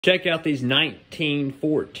Check out these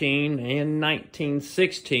 1914 and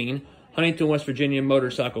 1916 Huntington, West Virginia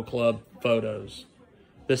Motorcycle Club photos.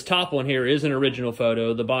 This top one here is an original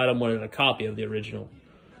photo. The bottom one is a copy of the original.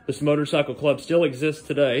 This motorcycle club still exists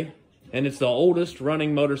today, and it's the oldest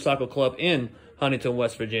running motorcycle club in Huntington,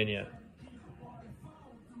 West Virginia.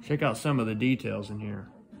 Check out some of the details in here.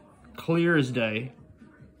 Clear as day.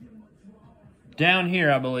 Down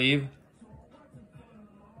here, I believe,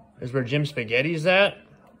 is where Jim Spaghetti's at.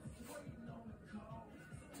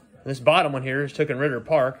 This bottom one here is took in Ritter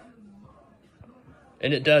Park.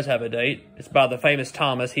 And it does have a date. It's by the famous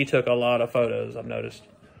Thomas. He took a lot of photos, I've noticed.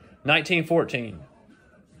 1914.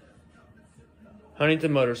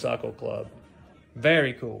 Huntington Motorcycle Club.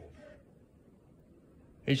 Very cool.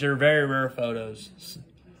 These are very rare photos.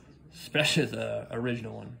 Especially the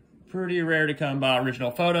original one. Pretty rare to come by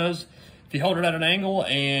original photos. If you hold it at an angle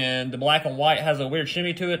and the black and white has a weird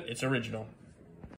shimmy to it, it's original.